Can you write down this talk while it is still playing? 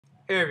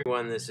Hey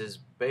everyone, this is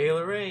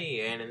Baylor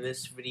Ray, and in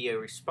this video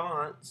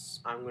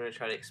response, I'm going to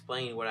try to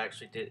explain what I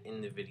actually did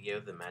in the video,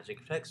 the magic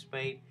of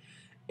TextMate,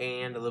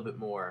 and a little bit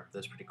more.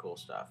 That's pretty cool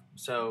stuff.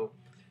 So,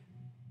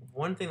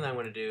 one thing that I'm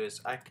going to do is,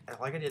 like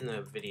I did in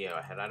the video,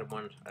 I had item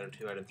 1, item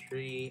 2, item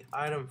 3,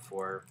 item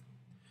 4,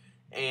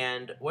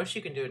 and what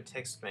you can do in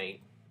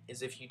TextMate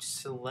is if you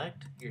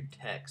select your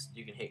text,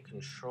 you can hit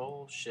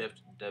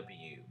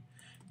Control-Shift-W,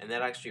 and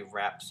that actually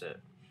wraps it.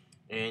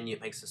 And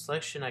it makes a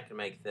selection. I can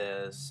make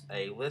this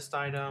a list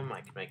item,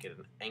 I can make it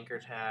an anchor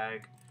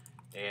tag,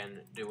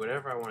 and do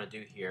whatever I want to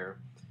do here.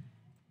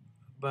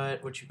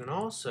 But what you can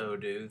also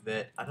do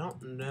that I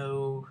don't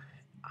know,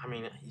 I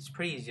mean, it's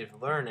pretty easy to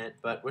learn it,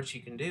 but what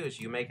you can do is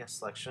you make a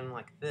selection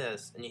like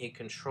this, and you hit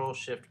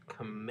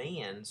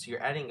Control-Shift-Command, so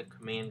you're adding a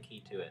command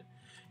key to it.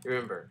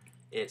 Remember,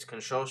 it's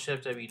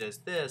Control-Shift-W does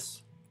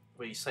this.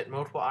 When you select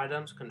multiple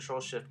items,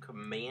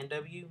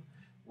 Control-Shift-Command-W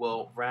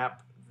will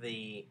wrap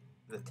the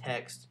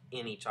text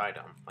in each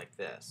item like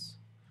this.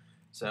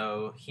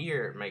 So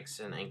here it makes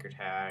an anchor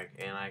tag,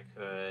 and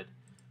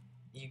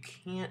you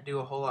can't do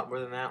a whole lot more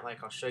than that.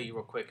 Like I'll show you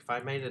real quick. If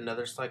I made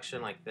another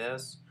selection like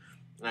this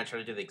and I try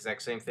to do the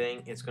exact same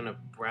thing, it's going to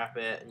wrap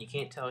it, and you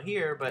can't tell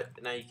here, but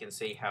now you can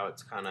see how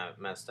it's kind of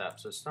messed up.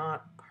 So it's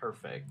not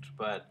perfect,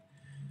 but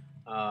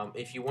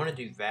if you want to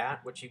do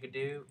that, what you could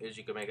do is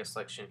you could make a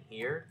selection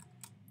here,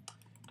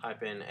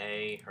 type in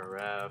A,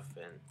 href,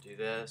 and do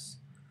this.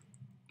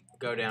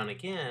 Go down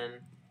again,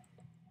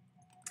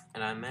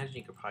 and I imagine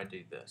you could probably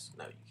do this.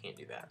 No, you can't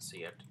do that, so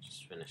you have to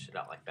just finish it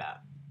out like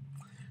that.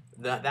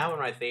 That one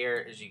right there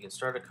is you can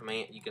start a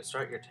command. You can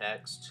start your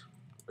text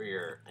or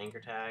your anchor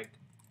tag,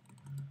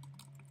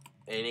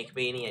 and it can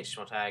be any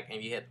HTML tag. And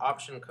if you hit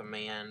Option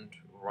Command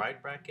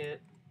right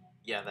bracket,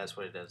 yeah, that's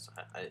what it is.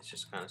 It's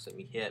just kind of something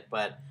you hit,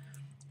 but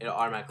it'll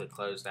automatically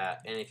close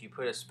that. And if you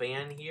put a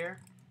span here,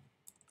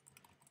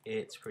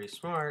 it's pretty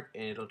smart,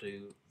 and it'll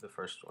do the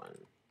first one.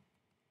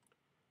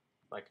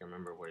 If I can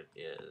remember what it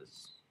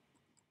is.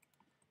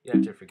 You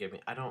have to forgive me.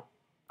 I don't.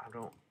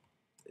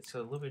 It's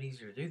a little bit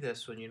easier to do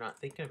this when you're not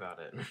thinking about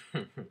it.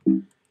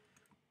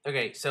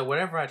 Okay, so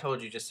whatever I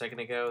told you just a second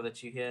ago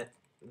that you hit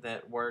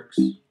that works,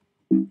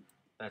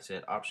 that's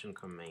it. Option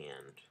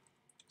Command.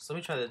 So let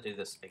me try to do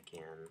this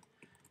again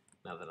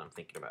now that I'm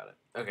thinking about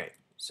it. Okay,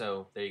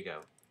 so there you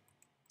go.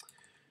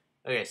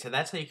 Okay, so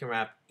that's how you can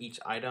wrap each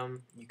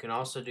item. You can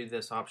also do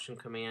this Option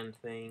Command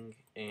thing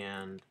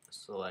and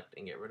select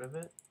and get rid of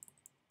it.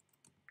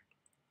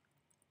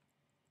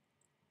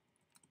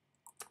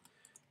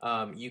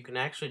 You can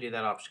actually do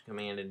that Option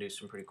Command and do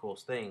some pretty cool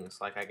things.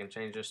 Like I can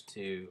change this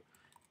to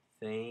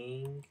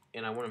thing,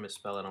 and I want to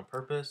misspell it on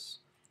purpose,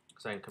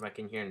 because I can come back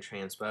in here and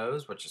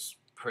transpose, which is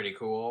pretty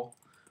cool,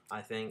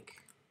 I think.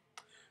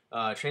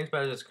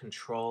 Transpose is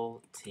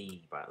Control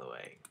T, by the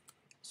way.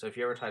 So if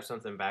you ever type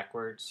something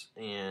backwards,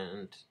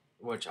 and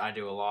which I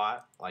do a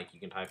lot, like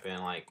you can type in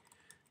like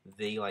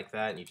the like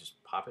that, and you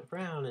just pop it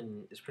around,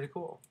 and it's pretty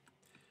cool.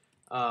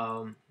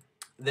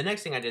 The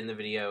next thing I did in the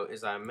video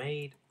is I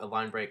made a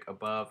line break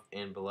above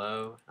and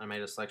below. I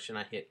made a selection.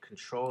 I hit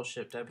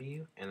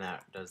Control-Shift-W, and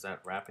that does that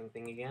wrapping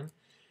thing again.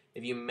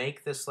 If you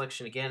make this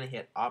selection again and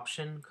hit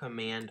Option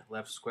Command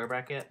left square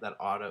bracket, that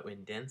auto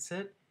indents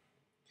it.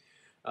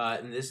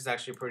 And this is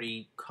actually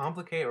pretty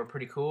complicated or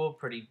pretty cool,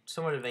 pretty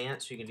somewhat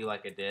advanced. You can do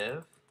like a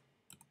div.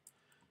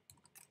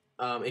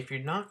 If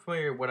you're not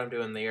familiar with what I'm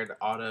doing there, to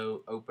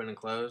auto open and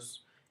close,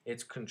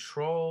 it's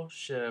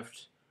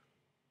Control-Shift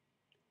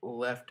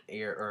left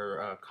air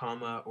or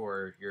comma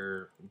or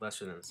your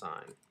lesser than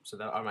sign, so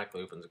that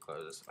automatically opens and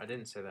closes. I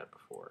didn't say that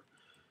before.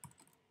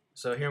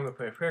 So here I'm going to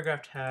put a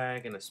paragraph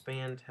tag and a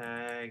span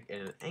tag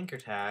and an anchor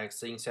tag,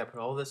 so you can see I put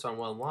all this on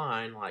one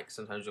line. Like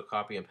sometimes you'll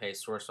copy and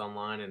paste source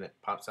online and it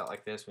pops out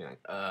like this and you're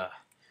like,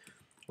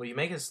 well, you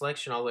make a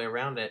selection all the way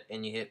around it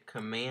and you hit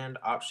Command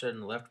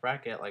Option left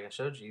bracket like I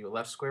showed you,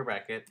 left square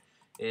bracket,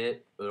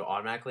 it will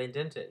automatically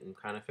indent it and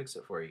kind of fix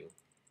it for you.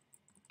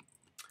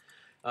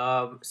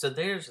 So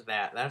there's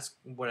that. That's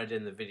what I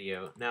did in the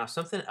video. Now,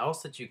 something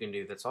else that you can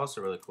do that's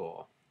also really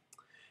cool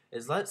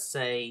is, let's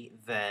say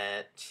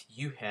that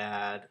you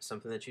had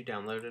something that you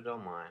downloaded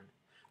online,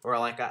 or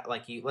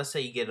let's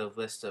say you get a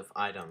list of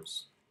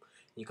items.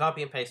 You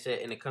copy and paste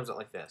it, and it comes out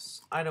like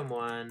this: Item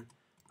 1,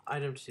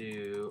 Item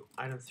 2,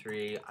 Item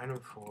 3, Item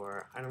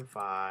 4, Item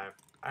 5,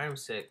 Item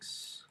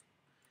 6,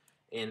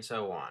 and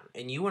so on.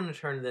 And you want to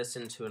turn this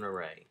into an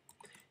array.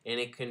 And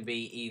it can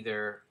be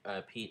either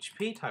a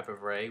PHP type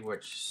of array,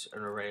 which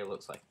an array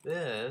looks like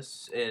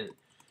this. And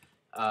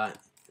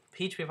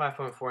PHP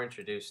 5.4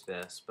 introduced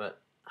this,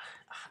 but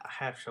I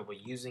have trouble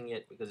using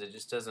it because it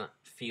just doesn't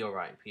feel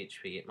right in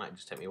PHP. It might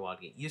just take me a while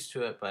to get used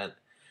to it, but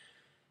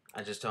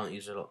I just don't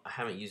use it. I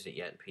haven't used it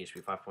yet in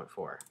PHP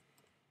 5.4.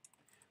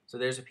 So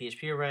there's a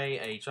PHP array.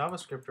 A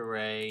JavaScript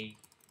array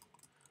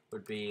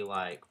would be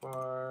like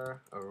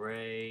var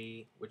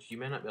array, which you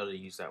may not be able to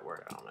use that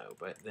word, I don't know,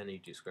 but then you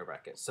do square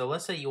brackets. So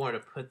let's say you wanted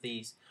to put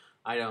these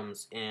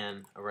items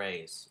in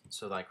arrays,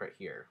 so like right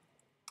here.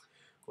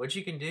 What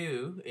you can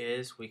do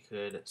is we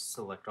could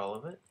select all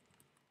of it,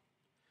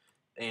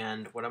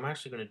 And what I'm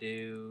actually going to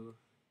do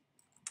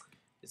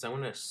is I'm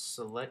going to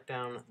select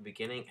down at the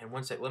beginning, and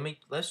one sec,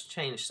 let's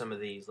change some of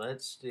these.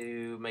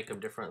 Make them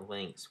different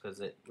links, because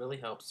it really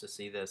helps to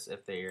see this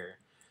if they're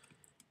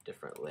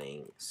different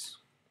links.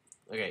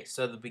 Okay,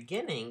 so the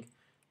beginning,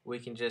 we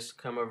can just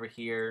come over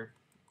here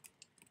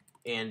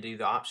and do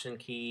the option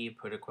key,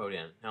 put a quote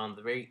in. Now on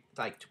the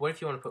what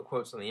if you want to put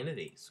quotes on the end of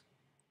these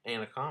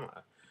and a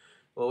comma?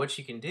 Well, what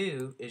you can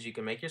do is you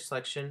can make your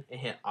selection and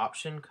hit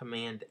Option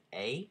Command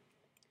A,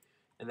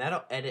 and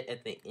that'll edit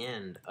at the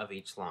end of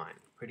each line.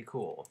 Pretty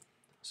cool.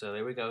 So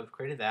there we go, we've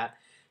created that.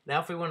 Now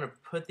if we want to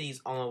put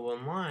these all on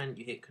one line,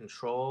 you hit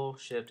Control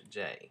Shift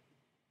J.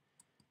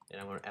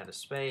 And I'm going to add a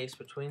space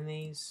between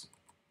these.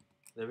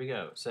 There we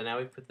go. So now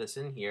we put this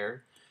in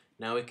here.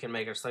 Now we can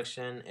make our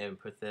selection and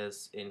put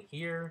this in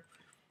here.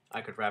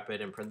 I could wrap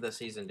it in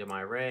parentheses and do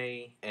my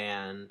array,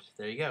 and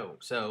there you go.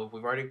 So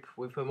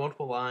we've put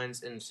multiple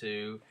lines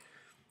into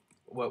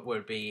what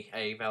would be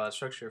a valid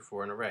structure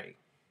for an array.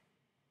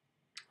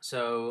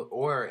 So,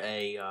 or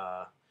a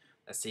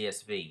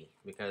CSV,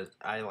 because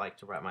I like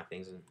to write my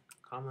things in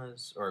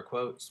commas or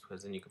quotes,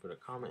 because then you can put a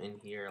comma in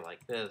here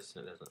like this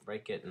and it doesn't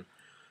break it. And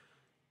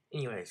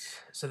anyways,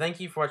 so thank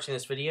you for watching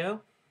this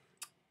video,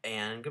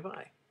 and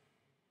goodbye.